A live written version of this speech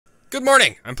Good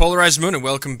morning! I'm PolarizedMoon and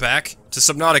welcome back to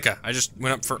Subnautica. I just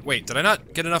went up for- wait, did I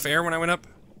not get enough air when I went up?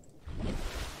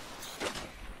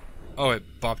 Oh,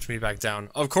 it bopped me back down.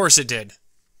 Of course it did.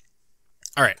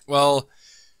 Alright, well,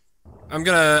 I'm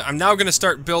now gonna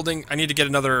start building- I need to get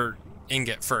another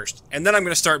ingot first. And then I'm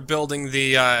gonna start building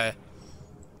the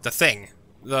thing.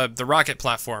 The rocket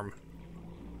platform.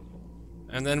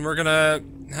 And then we're gonna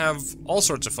have all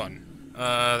sorts of fun.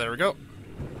 There we go.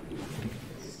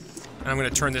 And I'm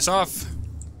gonna turn this off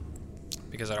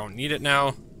because I don't need it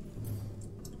now.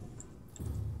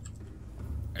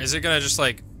 Is it gonna just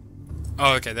like...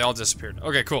 Oh, okay, they all disappeared.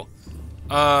 Okay, cool.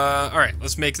 Alright,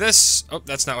 let's make this. Oh,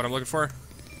 that's not what I'm looking for.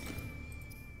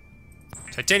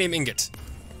 Titanium ingot.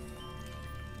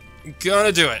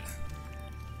 Gonna do it.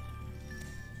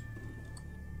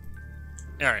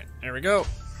 Alright, there we go.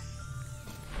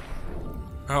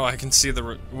 Oh, I can see the...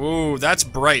 Whoa, that's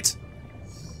bright.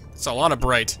 It's a lot of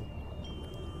bright.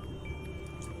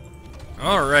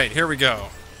 Alright, here we go.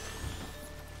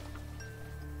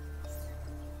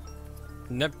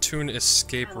 Neptune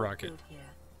escape rocket. Here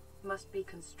must be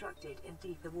constructed in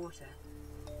deeper water.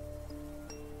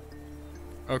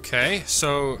 Okay,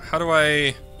 so how do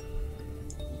I...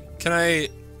 Can I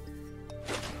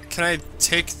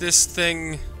take this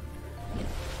thing...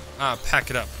 Ah,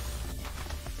 pack it up.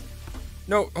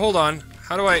 No, hold on.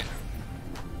 How do I...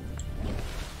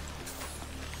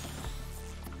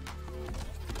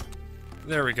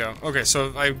 There we go. Okay, so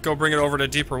if I go bring it over to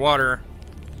deeper water...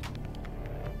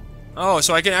 Oh,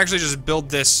 so I can actually just build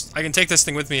this... I can take this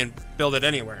thing with me and build it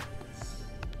anywhere.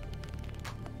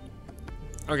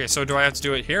 Okay, so do I have to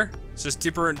do it here? Is this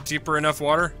deeper enough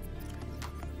water?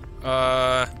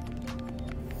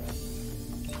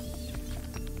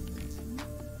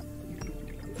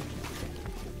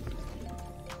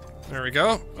 There we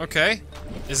go. Okay.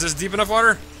 Is this deep enough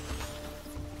water?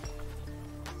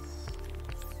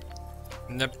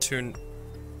 Neptune.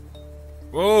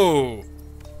 Whoa.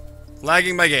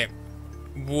 Lagging my game.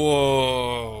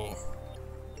 Whoa.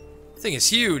 Thing is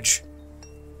huge.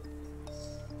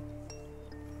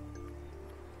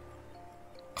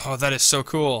 Oh, that is so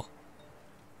cool.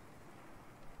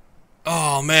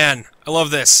 Oh, man. I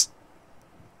love this.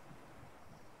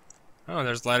 Oh,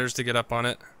 there's ladders to get up on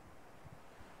it.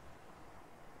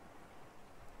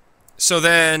 So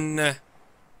then...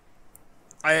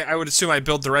 I would assume I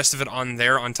build the rest of it on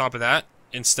there, on top of that,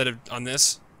 instead of on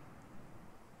this.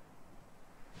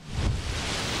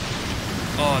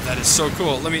 Oh, that is so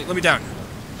cool. Let me down.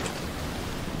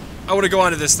 I want to go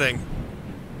onto this thing.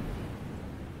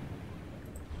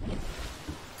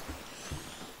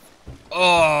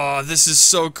 Oh, this is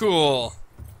so cool.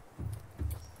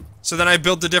 So then I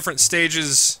build the different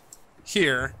stages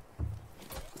here.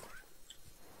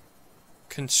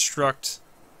 Construct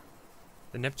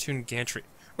the Neptune gantry.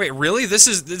 Wait, really? This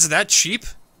is that cheap?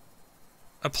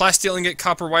 A plasteel ingot,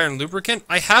 copper wire, and lubricant?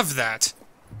 I have that.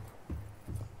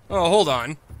 Oh, hold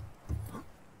on.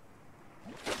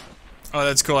 Oh,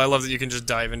 that's cool. I love that you can just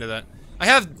dive into that. I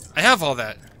have all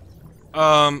that.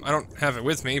 I don't have it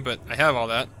with me, but I have all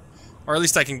that. Or at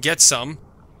least I can get some.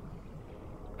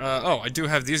 Oh, I do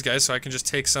have these guys, so I can just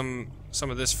take some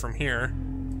of this from here.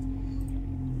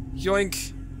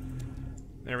 Yoink.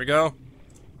 There we go.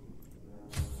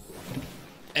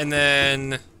 And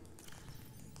then...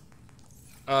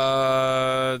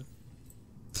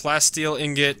 plasteel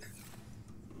ingot.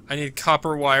 I need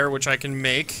copper wire, which I can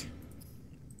make.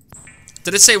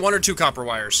 Did it say 1 or 2 copper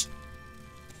wires?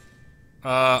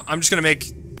 I'm just gonna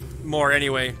make more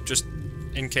anyway, just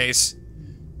in case.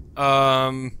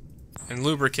 And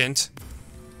lubricant.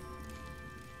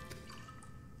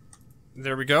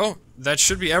 There we go. That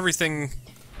should be everything,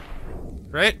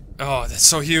 right? Oh, that's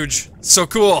so huge. It's so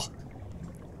cool.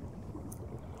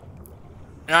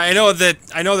 I know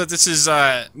that this is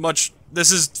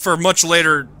this is for much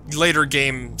later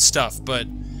game stuff, but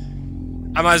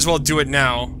I might as well do it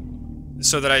now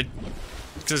so that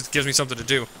because it gives me something to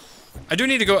do. I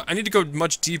need to go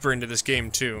much deeper into this game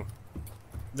too.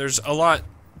 There's a lot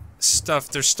stuff.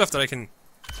 There's stuff that I can...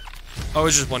 Oh,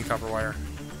 it's just 1 copper wire.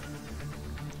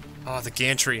 Oh, the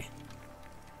gantry.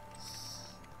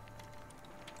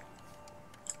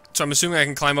 So I'm assuming I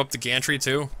can climb up the gantry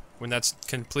too when that's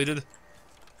completed.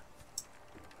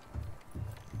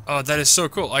 Oh, that is so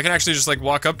cool. I can actually just like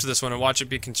walk up to this one and watch it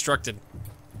be constructed.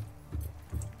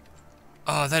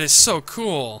 Oh, that is so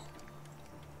cool.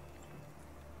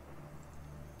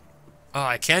 Oh,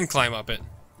 I can climb up it.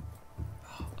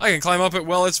 I can climb up it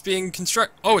while it's being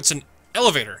constructed. Oh, it's an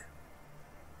elevator.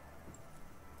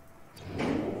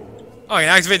 Oh, I can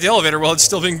activate the elevator while it's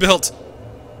still being built.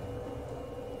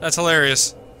 That's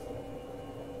hilarious.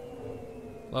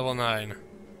 Level 9.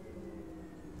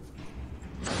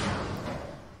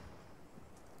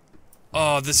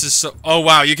 Oh, this is so... Oh,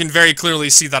 wow, you can very clearly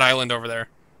see that island over there.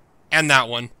 And that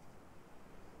one.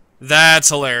 That's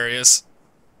hilarious.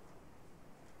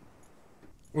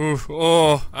 Ooh,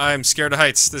 oh, I'm scared of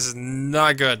heights. This is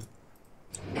not good.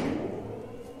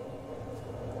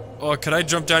 Oh, could I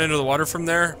jump down into the water from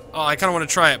there? Oh, I kind of want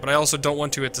to try it, but I also don't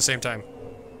want to at the same time.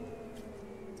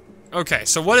 Okay,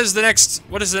 so what is the next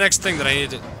thing that I need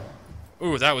to...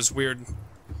 Ooh, that was weird.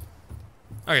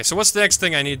 Okay, so what's the next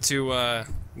thing I need to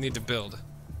build?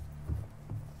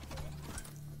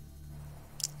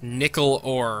 Nickel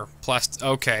ore.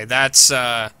 Okay, that's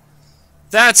a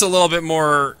little bit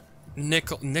more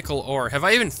nickel ore. Have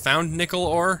I even found nickel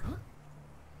ore?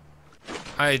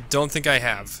 I don't think I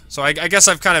have. So I guess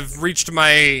I've kind of reached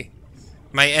my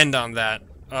end on that.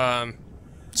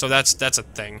 So that's a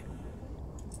thing.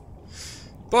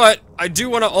 But I do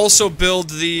want to also build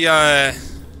the I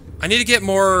need to get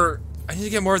more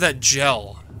of that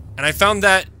gel. And I found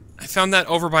that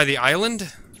over by the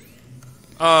island.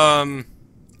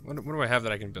 What do I have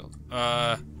that I can build?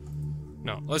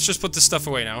 No, let's just put this stuff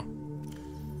away now.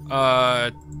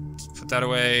 Put that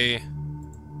away.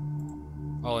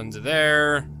 All into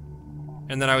there.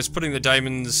 And then I was putting the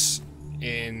diamonds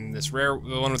in this the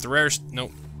one with the rare,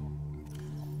 nope.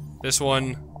 This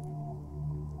one.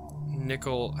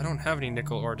 Nickel, I don't have any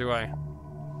nickel ore, do I?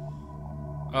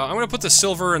 I'm gonna put the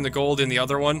silver and the gold in the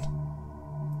other one.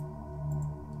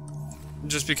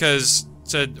 Just because,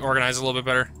 to organize a little bit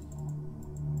better.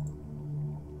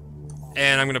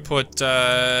 And I'm gonna put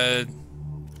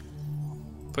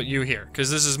you here, because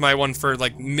this is my one for,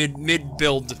 like,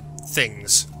 mid-build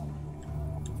things.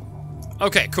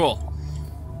 Okay, cool.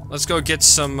 Let's go get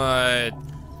some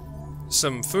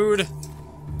food.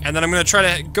 And then I'm gonna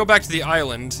try to go back to the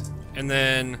island, and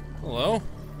then... Hello?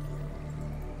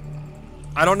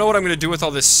 I don't know what I'm gonna do with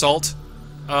all this salt.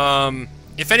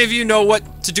 If any of you know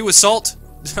what to do with salt,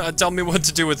 tell me what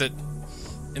to do with it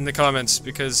in the comments,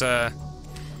 because, I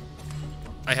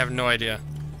have no idea.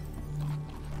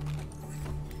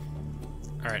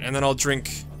 Alright, and then I'll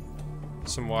drink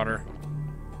some water.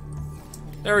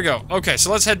 There we go. Okay,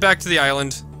 so let's head back to the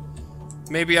island.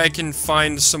 Maybe I can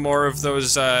find some more of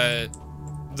those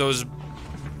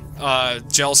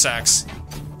gel sacks.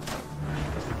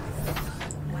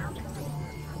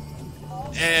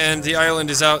 And the island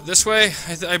is out this way,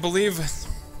 I believe.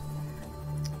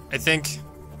 I think.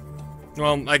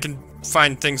 Well, I can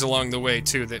find things along the way,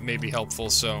 too, that may be helpful,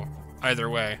 so either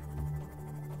way.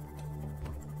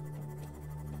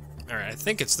 Alright, I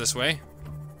think it's this way.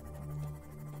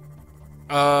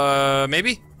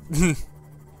 Maybe?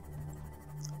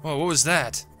 Whoa, what was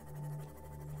that?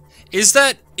 Is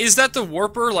that the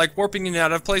warper, like, warping in and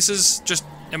out of places? Just,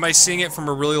 am I seeing it from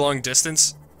a really long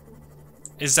distance?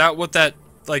 Is that what that,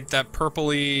 like, that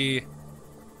purpley...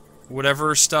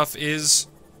 whatever stuff is?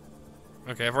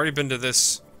 Okay, I've already been to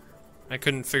this. I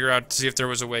couldn't figure out to see if there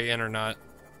was a way in or not.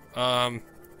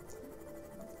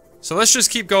 So let's just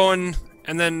keep going,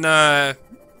 and then,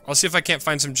 I'll see if I can't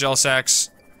find some gel sacks.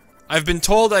 I've been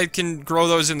told I can grow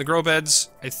those in the grow beds.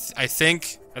 I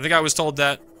think I was told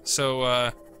that, so,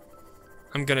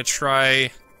 I'm gonna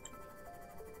try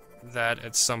that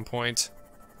at some point.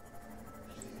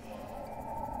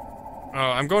 Oh,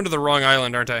 I'm going to the wrong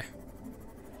island, aren't I?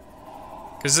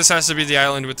 Because this has to be the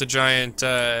island with the giant,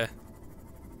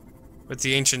 with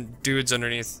the ancient dudes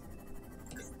underneath.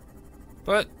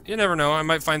 But, you never know, I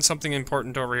might find something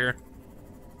important over here.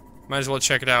 Might as well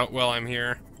check it out while I'm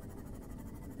here.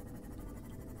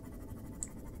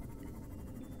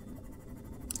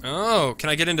 Oh, can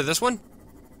I get into this one?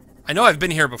 I know I've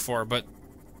been here before, but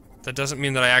that doesn't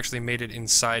mean that I actually made it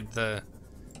inside the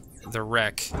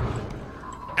wreck.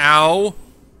 Ow!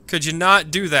 Could you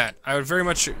not do that? I would very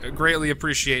much greatly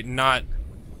appreciate not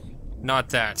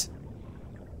that.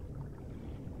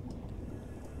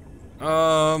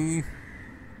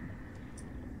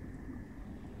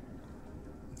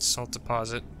 Salt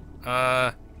deposit.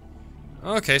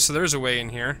 Okay, so there's a way in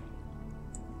here.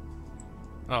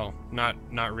 Oh, not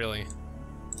really.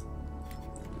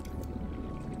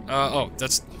 Oh,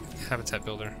 that's habitat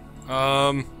builder.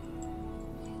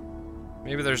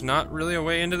 Maybe there's not really a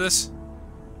way into this?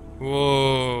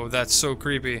 Whoa, that's so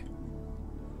creepy.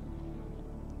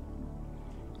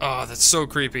 Oh, that's so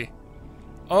creepy.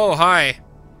 Oh, hi.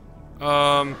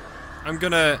 I'm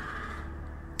gonna...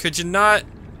 Could you not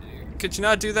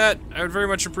do that? I would very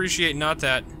much appreciate not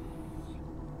that.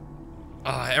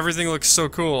 Everything looks so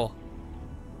cool.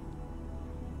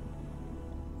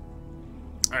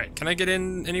 Alright, can I get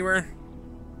in anywhere?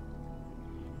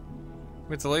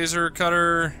 With the laser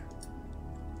cutter?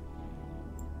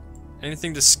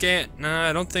 Anything to scan? Nah,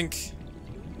 I don't think...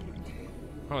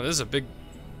 Oh, this is a big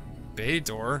bay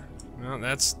door. No,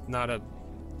 that's not a...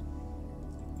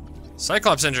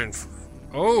 Cyclops engine.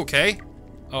 Oh, okay.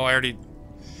 Oh, I already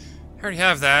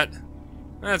have that.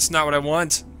 That's not what I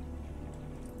want.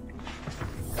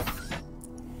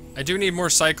 I do need more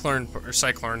Cyclone.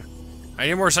 I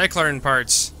need more Cyclone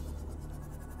parts.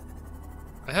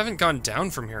 I haven't gone down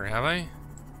from here, have I?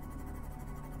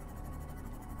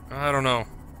 I don't know.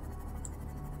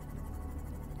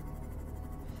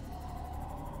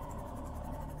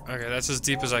 Okay, that's as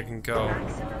deep as I can go.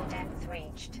 Maximum depth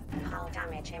reached. Hull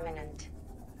damage imminent.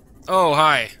 Oh,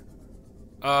 hi.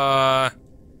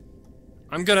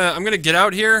 I'm gonna get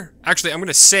out here. Actually, I'm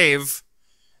gonna save,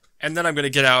 and then I'm gonna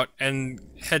get out and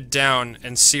head down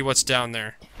and see what's down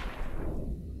there.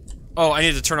 Oh, I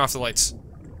need to turn off the lights.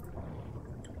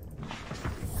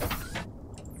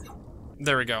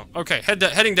 There we go. Okay,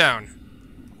 heading down.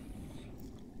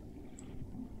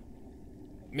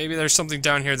 Maybe there's something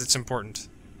down here that's important.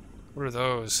 What are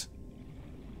those?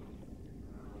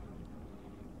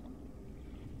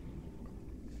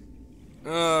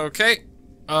 Okay.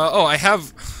 Oh, I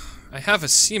have a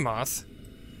sea moth.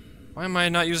 Why am I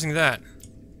not using that?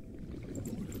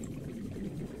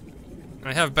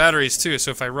 I have batteries too,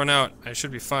 so if I run out, I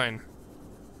should be fine.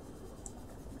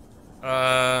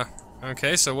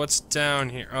 Okay, so what's down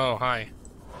here? Oh, hi.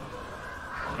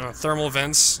 Oh, thermal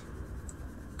vents.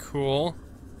 Cool.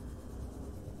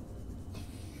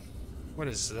 What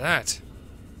is that?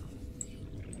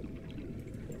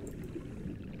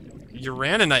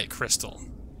 Uraninite crystal.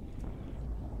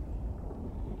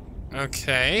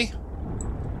 Okay.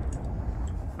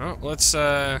 Oh, let's,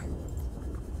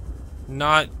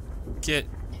 not get...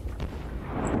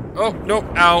 Oh, no,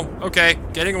 ow. Okay,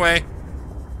 getting away.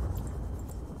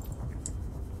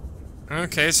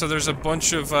 Okay, so there's a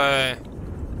bunch of,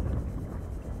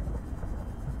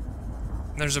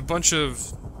 there's a bunch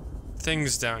of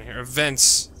things down here.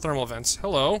 Vents. Thermal vents.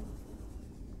 Hello.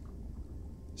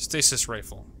 Stasis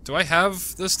rifle. Do I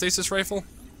have the stasis rifle?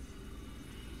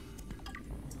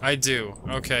 I do.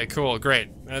 Okay, cool,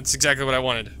 great. That's exactly what I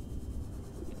wanted.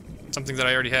 Something that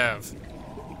I already have.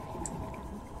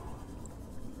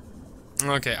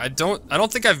 Okay, I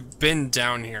don't think I've been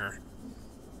down here.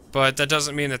 But that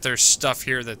doesn't mean that there's stuff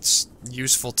here that's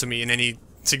useful to me in any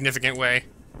significant way.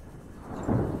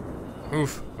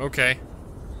 Oof, okay.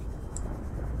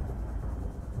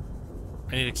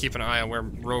 I need to keep an eye on where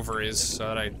Rover is so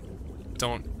that I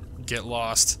don't get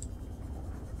lost.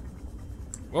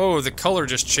 Whoa, the color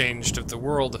just changed of the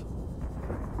world.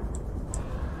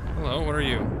 Hello, what are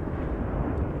you?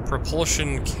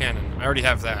 Propulsion cannon. I already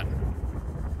have that.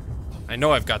 I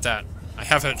know I've got that. I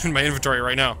have it in my inventory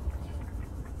right now.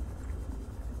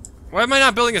 Why am I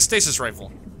not building a stasis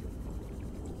rifle?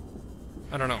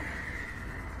 I don't know.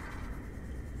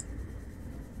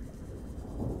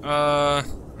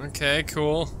 Okay,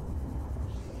 cool.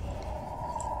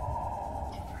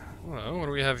 Hello, what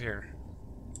do we have here?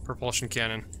 Propulsion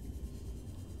cannon.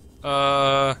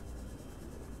 So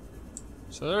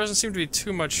there doesn't seem to be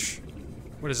too much...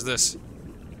 What is this?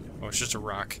 Oh, it's just a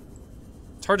rock.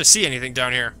 It's hard to see anything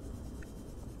down here.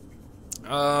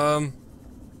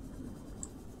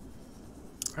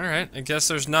 Alright, I guess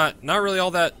there's not really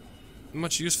all that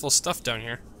much useful stuff down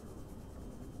here.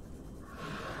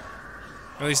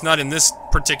 At least not in this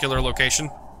particular location.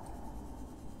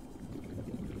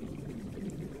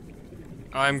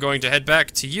 I'm going to head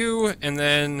back to you, and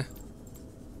then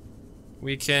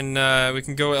we can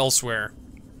go elsewhere.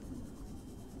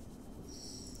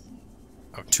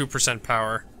 Oh, 2%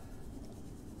 power.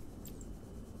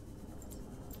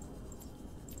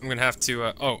 I'm gonna have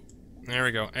to, oh, there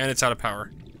we go, and it's out of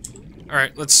power.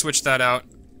 Alright, let's switch that out.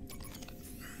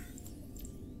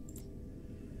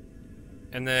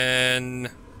 And then,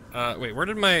 wait, where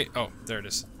did my, oh, there it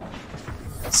is.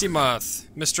 Seamoth,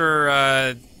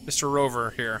 Mr.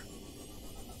 Rover here.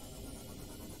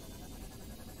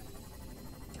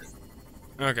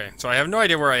 Okay, so I have no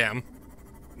idea where I am.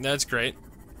 That's great.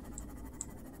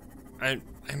 I'm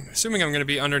assuming I'm gonna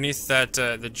be underneath that,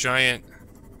 the giant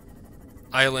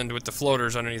island with the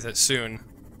floaters underneath it soon.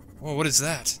 Oh, what is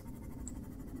that?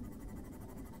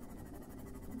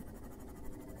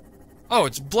 Oh,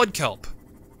 it's blood kelp.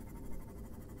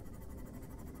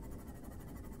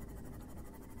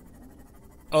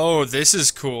 Oh, this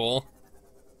is cool.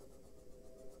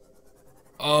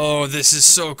 Oh, this is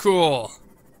so cool.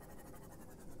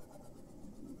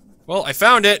 Well, I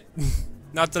found it.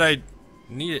 Not that I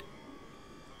need it.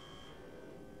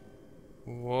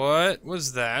 What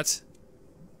was that?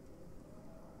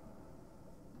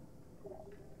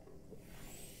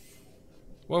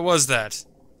 What was that?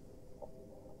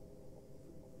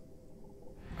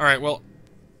 Alright, well...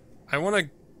 I wanna...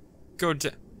 go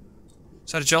down...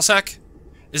 Is that a gel sack?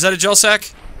 Is that a gel sack?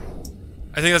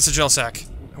 I think that's a gel sack.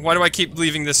 Why do I keep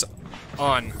leaving this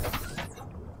on?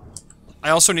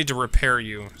 I also need to repair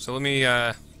you, so let me,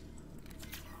 there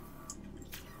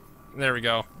we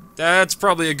go. That's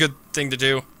probably a good thing to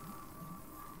do.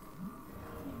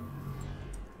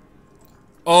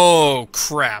 Oh,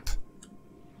 crap.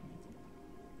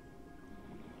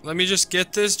 Let me just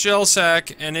get this gel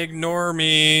sack and ignore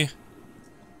me.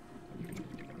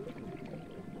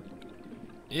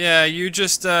 Yeah, you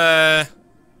just, I'm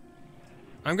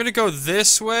gonna go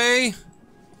this way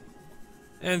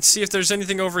and see if there's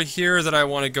anything over here that I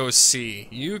want to go see.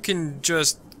 You can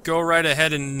just go right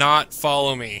ahead and not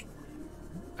follow me.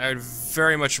 I would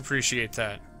very much appreciate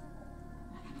that.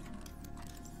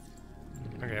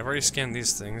 Okay, I've already scanned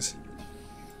these things.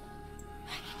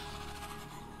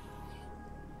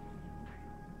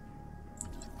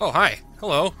 Oh, hi.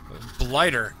 Hello.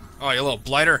 Blighter. Oh, you little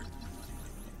blighter.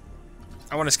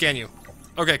 I want to scan you.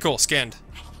 Okay, cool. Scanned.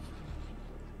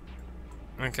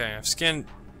 Okay, I've scanned...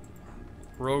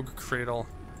 Rogue Cradle.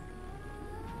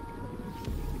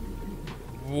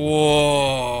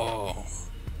 Whoa.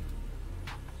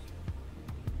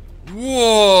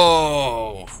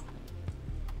 Whoa.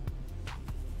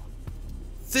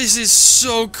 This is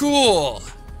so cool.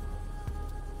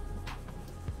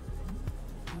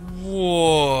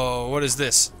 Whoa. What is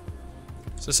this?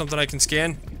 Is this something I can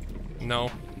scan? No.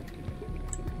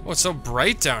 Oh, it's so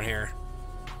bright down here.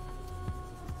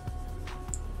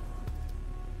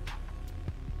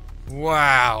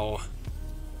 Wow.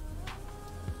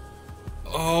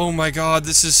 Oh my god,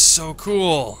 this is so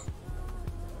cool.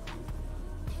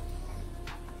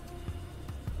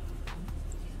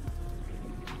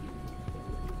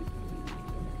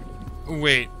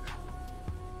 Wait.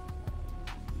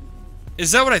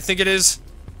 Is that what I think it is?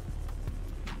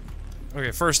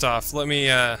 Okay, first off, let me,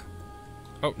 oh,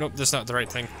 nope, that's not the right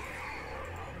thing.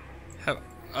 Oh,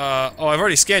 I've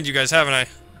already scanned you guys, haven't I?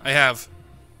 I have.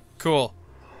 Cool.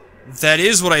 That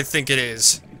is what I think it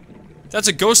is. That's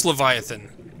a ghost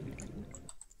leviathan.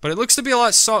 But it looks to be a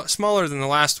lot smaller than the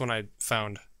last one I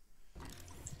found.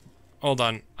 Hold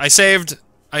on. I saved...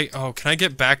 oh, can I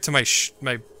get back to my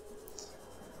Yeah,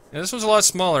 this one's a lot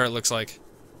smaller, it looks like.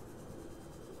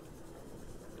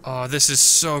 Oh, this is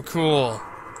so cool.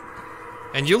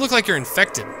 And you look like you're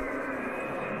infected.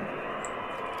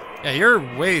 Yeah,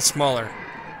 you're way smaller.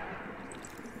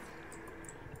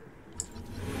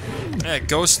 Yeah,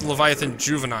 Ghost Leviathan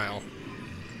Juvenile.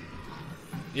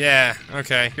 Yeah,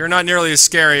 okay. You're not nearly as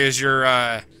scary as your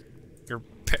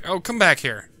oh, come back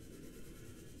here.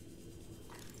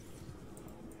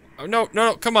 Oh, no,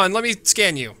 no, no, come on, let me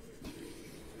scan you.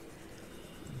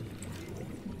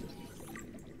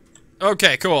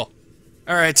 Okay, cool.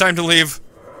 Alright, time to leave.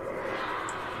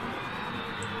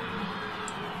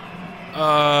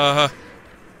 Oh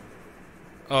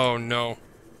no.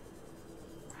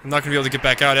 I'm not gonna be able to get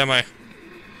back out, am I?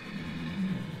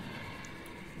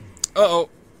 Uh-oh.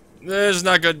 This is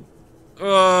not good.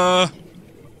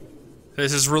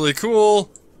 This is really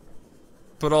cool.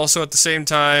 But also at the same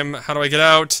time, how do I get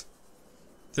out?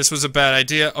 This was a bad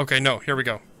idea. Okay, no, here we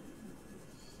go.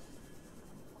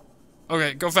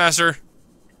 Okay, go faster.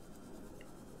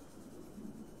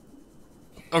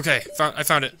 Okay, I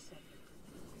found it.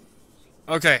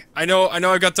 Okay, I know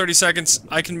I've got 30 seconds.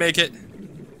 I can make it.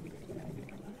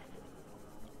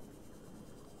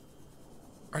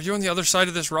 Are you on the other side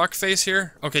of this rock face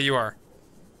here? Okay, you are.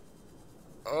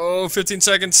 Oh, 15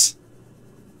 seconds.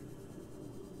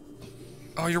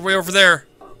 Oh, you're way over there.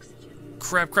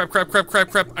 Crap, crap, crap, crap,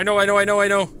 crap, crap. I know.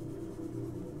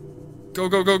 Go,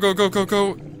 go, go, go, go, go,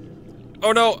 go.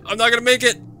 Oh no, I'm not gonna make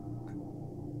it.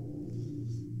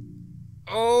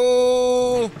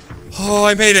 Oh,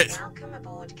 I made it. Welcome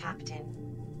aboard, Captain.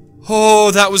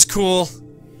 Oh, that was cool.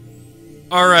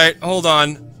 Alright, hold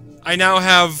on. I now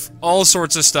have all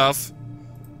sorts of stuff.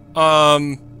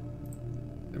 Oh,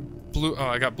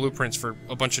 I got blueprints for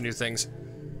a bunch of new things.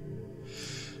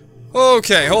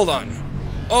 Okay, hold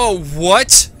on. Oh,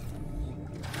 what?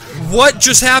 What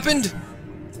just happened?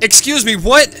 Excuse me,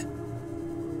 what?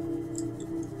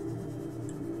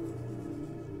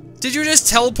 Did you just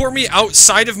teleport me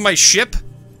outside of my ship?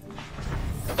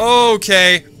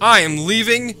 Okay, I am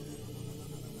leaving.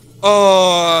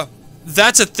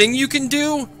 That's a thing you can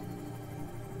do?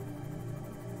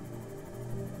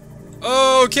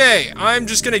 Okay, I'm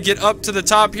just gonna get up to the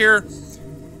top here.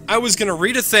 I was gonna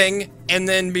read a thing and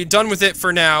then be done with it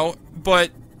for now, but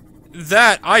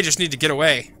I just need to get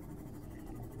away.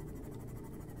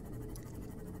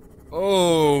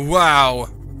 Oh, wow.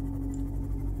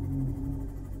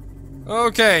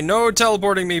 Okay, no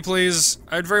teleporting me, please.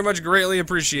 I'd very much greatly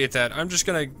appreciate that. I'm just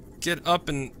gonna get up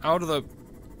and out of the...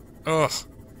 Ugh.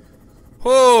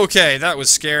 Okay, that was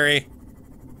scary.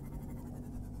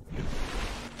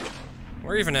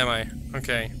 Where even am I?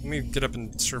 Okay, let me get up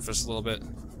and surface a little bit.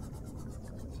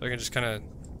 So I can just kind of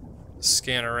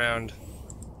scan around.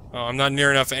 Oh, I'm not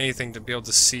near enough anything to be able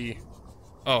to see.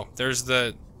 Oh, there's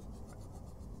the...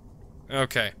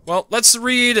 Okay, well, let's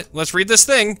read this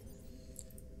thing.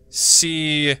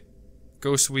 See...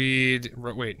 Ghostweed...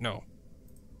 Wait, no.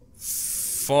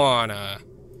 Fauna.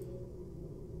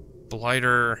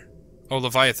 Blighter... Oh,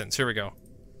 Leviathans, here we go.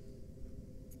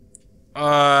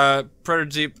 Predator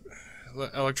deep...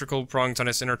 Electrical prongs on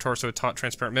its inner torso, taut,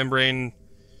 transparent membrane.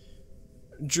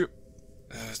 Juvenile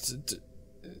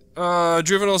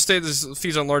state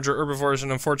feeds on larger herbivores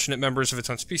and unfortunate members of its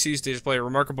own species. They display a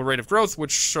remarkable rate of growth,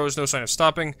 which shows no sign of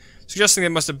stopping, suggesting they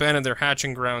must abandon their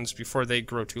hatching grounds before they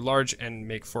grow too large and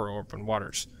make for open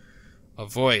waters.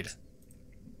 Avoid.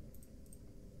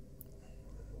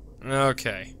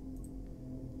 Okay.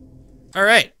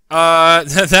 Alright.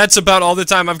 That's about all the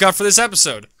time I've got for this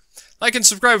episode. Like and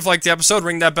subscribe if you liked the episode,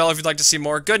 ring that bell if you'd like to see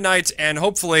more. Good night, and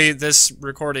hopefully this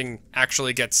recording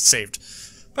actually gets saved.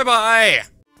 Bye-bye!